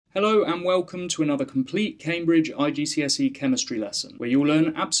Hello and welcome to another complete Cambridge IGCSE Chemistry lesson, where you'll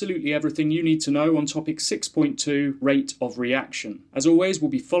learn absolutely everything you need to know on topic 6.2, rate of reaction. As always,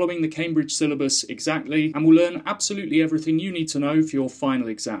 we'll be following the Cambridge syllabus exactly, and we'll learn absolutely everything you need to know for your final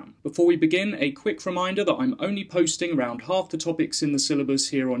exam. Before we begin, a quick reminder that I'm only posting around half the topics in the syllabus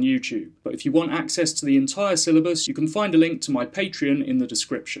here on YouTube. But if you want access to the entire syllabus, you can find a link to my Patreon in the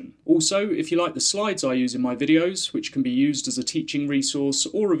description. Also, if you like the slides I use in my videos, which can be used as a teaching resource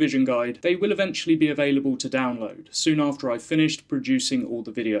or revision guide, they will eventually be available to download soon after I've finished producing all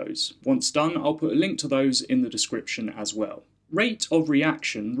the videos. Once done, I'll put a link to those in the description as well. Rate of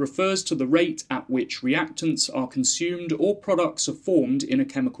reaction refers to the rate at which reactants are consumed or products are formed in a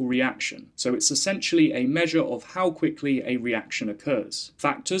chemical reaction. So it's essentially a measure of how quickly a reaction occurs.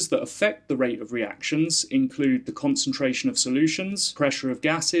 Factors that affect the rate of reactions include the concentration of solutions, pressure of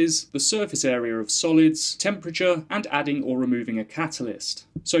gases, the surface area of solids, temperature, and adding or removing a catalyst.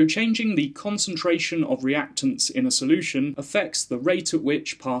 So changing the concentration of reactants in a solution affects the rate at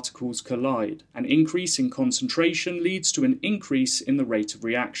which particles collide. An increase in concentration leads to an increase in the rate of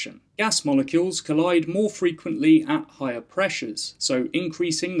reaction. Gas molecules collide more frequently at higher pressures, so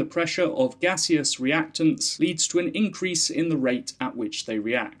increasing the pressure of gaseous reactants leads to an increase in the rate at which they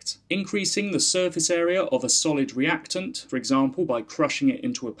react. Increasing the surface area of a solid reactant, for example by crushing it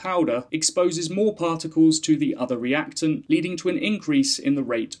into a powder, exposes more particles to the other reactant, leading to an increase in the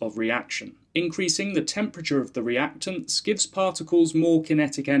rate of reaction. Increasing the temperature of the reactants gives particles more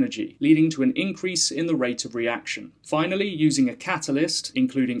kinetic energy, leading to an increase in the rate of reaction. Finally, using a catalyst,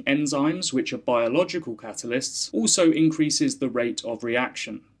 including enzymes, which are biological catalysts, also increases the rate of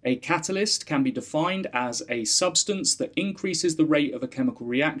reaction. A catalyst can be defined as a substance that increases the rate of a chemical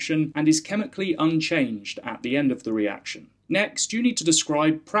reaction and is chemically unchanged at the end of the reaction. Next, you need to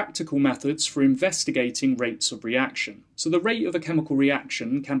describe practical methods for investigating rates of reaction. So the rate of a chemical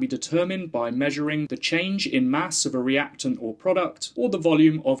reaction can be determined by measuring the change in mass of a reactant or product, or the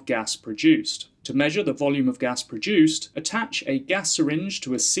volume of gas produced. To measure the volume of gas produced, attach a gas syringe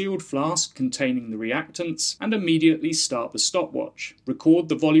to a sealed flask containing the reactants and immediately start the stopwatch. Record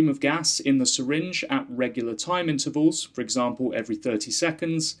the volume of gas in the syringe at regular time intervals, for example every 30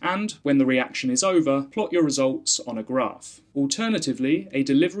 seconds, and when the reaction is over, plot your results on a graph. Alternatively, a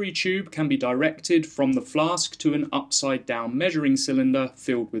delivery tube can be directed from the flask to an upside-down measuring cylinder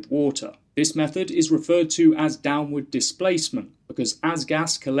filled with water. This method is referred to as downward displacement, because as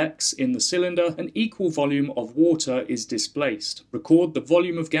gas collects in the cylinder, an equal volume of water is displaced. Record the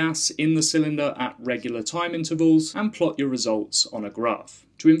volume of gas in the cylinder at regular time intervals and plot your results on a graph.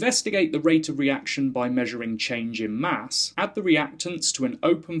 To investigate the rate of reaction by measuring change in mass, add the reactants to an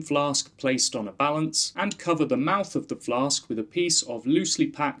open flask placed on a balance and cover the mouth of the flask with a piece of loosely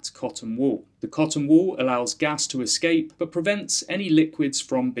packed cotton wool. The cotton wool allows gas to escape but prevents any liquids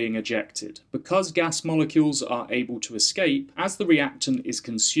from being ejected. Because gas molecules are able to escape, as the reactant is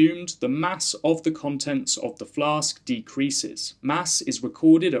consumed, the mass of the contents of the flask decreases. Mass is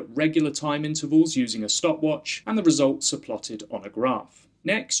recorded at regular time intervals using a stopwatch, and the results are plotted on a graph.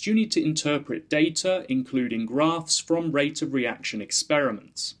 Next, you need to interpret data, including graphs from rate of reaction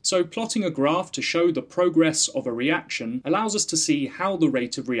experiments. So plotting a graph to show the progress of a reaction allows us to see how the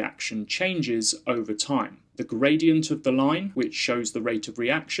rate of reaction changes over time. The gradient of the line, which shows the rate of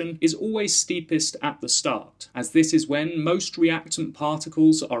reaction, is always steepest at the start, as this is when most reactant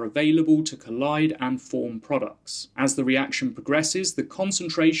particles are available to collide and form products. As the reaction progresses, the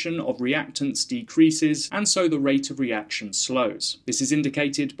concentration of reactants decreases, and so the rate of reaction slows. This is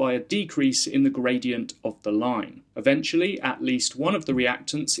indicated by a decrease in the gradient of the line. Eventually, at least one of the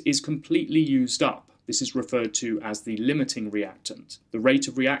reactants is completely used up. This is referred to as the limiting reactant. The rate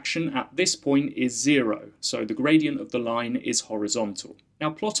of reaction at this point is 0, so the gradient of the line is horizontal. Now,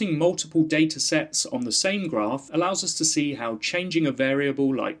 plotting multiple data sets on the same graph allows us to see how changing a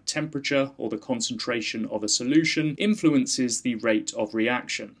variable like temperature or the concentration of a solution influences the rate of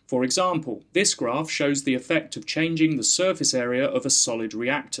reaction. For example, this graph shows the effect of changing the surface area of a solid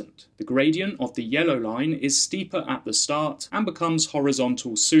reactant. The gradient of the yellow line is steeper at the start and becomes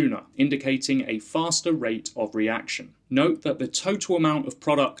horizontal sooner, indicating a faster rate of reaction. Note that the total amount of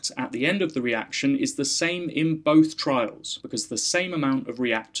product at the end of the reaction is the same in both trials, because the same amount of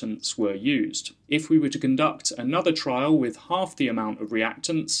reactants were used. If we were to conduct another trial with half the amount of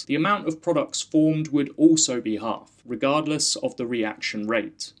reactants, the amount of products formed would also be half, regardless of the reaction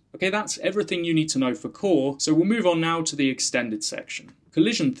rate. Okay, that's everything you need to know for core, so we'll move on now to the extended section.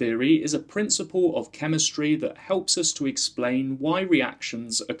 Collision theory is a principle of chemistry that helps us to explain why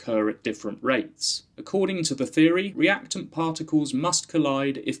reactions occur at different rates. According to the theory, reactant particles must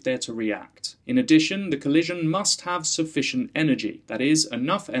collide if they're to react. In addition, the collision must have sufficient energy, that is,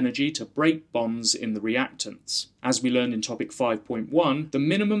 enough energy to break bonds in the reactants. As we learned in topic 5.1, the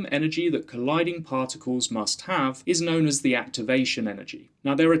minimum energy that colliding particles must have is known as the activation energy.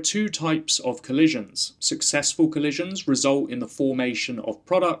 Now, there are two types of collisions. Successful collisions result in the formation of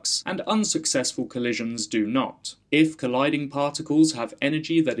products, and unsuccessful collisions do not. If colliding particles have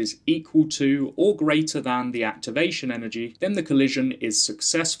energy that is equal to or greater than the activation energy, then the collision is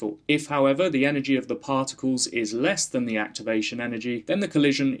successful. If, however, the energy of the particles is less than the activation energy, then the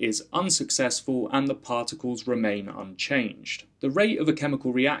collision is unsuccessful and the particles remain unchanged. The rate of a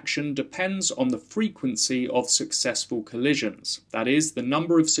chemical reaction depends on the frequency of successful collisions, that is, the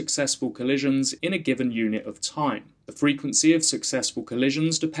number of successful collisions in a given unit of time. The frequency of successful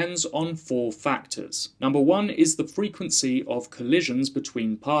collisions depends on four factors. Number one is the frequency of collisions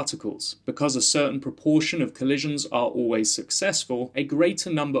between particles. Because a certain proportion of collisions are always successful, a greater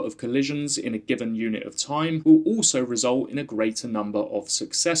number of collisions in a given unit of time will also result in a greater number of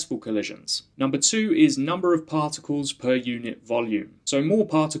successful collisions. Number two is number of particles per unit volume. So more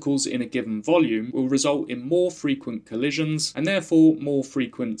particles in a given volume will result in more frequent collisions and therefore more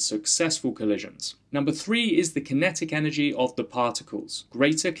frequent successful collisions. Number three is the kinetic energy of the particles.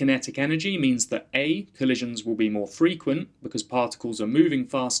 Greater kinetic energy means that A, collisions will be more frequent because particles are moving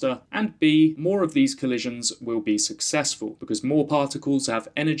faster, and B, more of these collisions will be successful because more particles have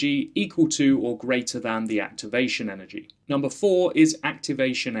energy equal to or greater than the activation energy. Number four is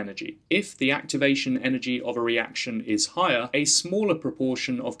activation energy. If the activation energy of a reaction is higher, a smaller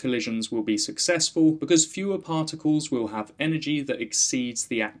proportion of collisions will be successful because fewer particles will have energy that exceeds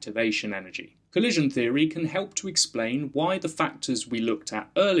the activation energy. Collision theory can help to explain why the factors we looked at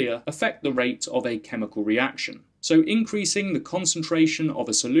earlier affect the rate of a chemical reaction. So increasing the concentration of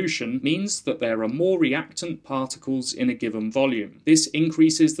a solution means that there are more reactant particles in a given volume. This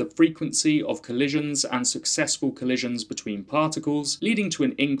increases the frequency of collisions and successful collisions between particles, leading to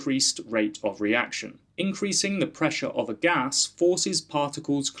an increased rate of reaction. Increasing the pressure of a gas forces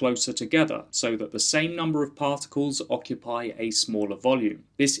particles closer together so that the same number of particles occupy a smaller volume.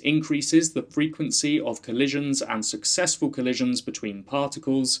 This increases the frequency of collisions and successful collisions between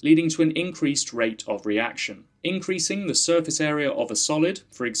particles, leading to an increased rate of reaction. Increasing the surface area of a solid,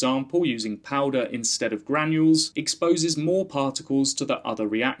 for example using powder instead of granules, exposes more particles to the other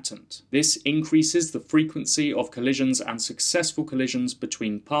reactant. This increases the frequency of collisions and successful collisions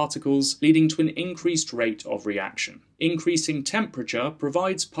between particles, leading to an increased rate of reaction. Increasing temperature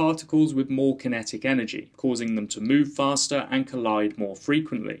provides particles with more kinetic energy, causing them to move faster and collide more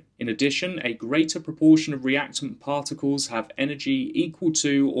frequently. In addition, a greater proportion of reactant particles have energy equal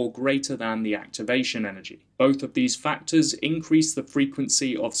to or greater than the activation energy. Both of these factors increase the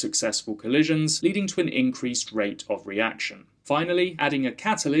frequency of successful collisions, leading to an increased rate of reaction. Finally, adding a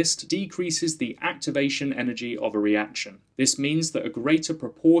catalyst decreases the activation energy of a reaction. This means that a greater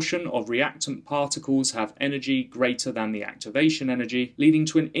proportion of reactant particles have energy greater than the activation energy, leading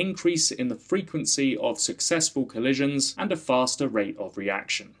to an increase in the frequency of successful collisions and a faster rate of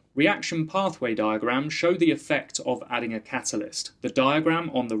reaction. Reaction pathway diagrams show the effect of adding a catalyst. The diagram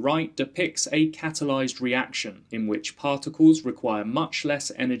on the right depicts a catalyzed reaction, in which particles require much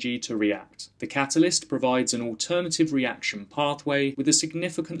less energy to react. The catalyst provides an alternative reaction pathway with a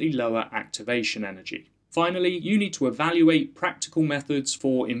significantly lower activation energy. Finally, you need to evaluate practical methods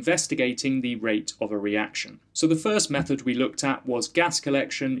for investigating the rate of a reaction. So the first method we looked at was gas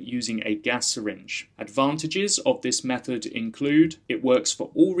collection using a gas syringe. Advantages of this method include it works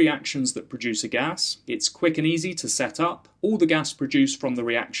for all reactions that produce a gas, it's quick and easy to set up, all the gas produced from the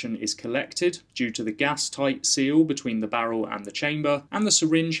reaction is collected due to the gas-tight seal between the barrel and the chamber, and the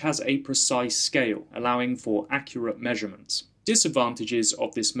syringe has a precise scale, allowing for accurate measurements. Disadvantages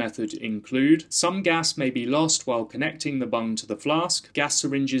of this method include some gas may be lost while connecting the bung to the flask, gas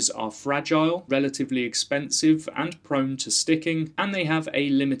syringes are fragile, relatively expensive and prone to sticking, and they have a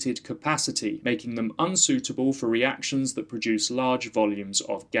limited capacity, making them unsuitable for reactions that produce large volumes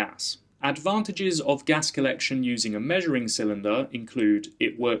of gas. Advantages of gas collection using a measuring cylinder include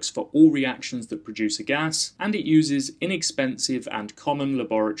it works for all reactions that produce a gas, and it uses inexpensive and common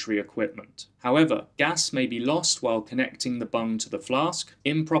laboratory equipment. However, gas may be lost while connecting the bung to the flask,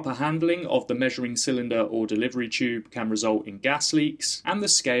 improper handling of the measuring cylinder or delivery tube can result in gas leaks, and the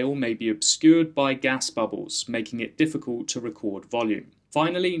scale may be obscured by gas bubbles, making it difficult to record volume.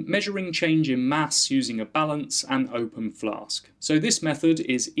 Finally, measuring change in mass using a balance and open flask. So this method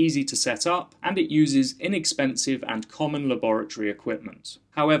is easy to set up and it uses inexpensive and common laboratory equipment.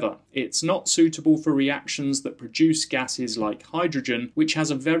 However, it's not suitable for reactions that produce gases like hydrogen, which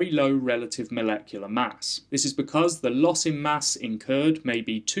has a very low relative molecular mass. This is because the loss in mass incurred may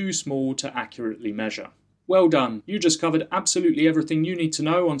be too small to accurately measure. Well done, you just covered absolutely everything you need to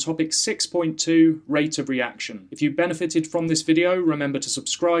know on topic 6.2, rate of reaction. If you benefited from this video, remember to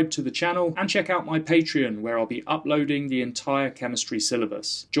subscribe to the channel and check out my Patreon where I'll be uploading the entire chemistry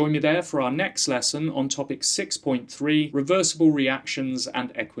syllabus. Join me there for our next lesson on topic 6.3, reversible reactions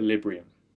and equilibrium.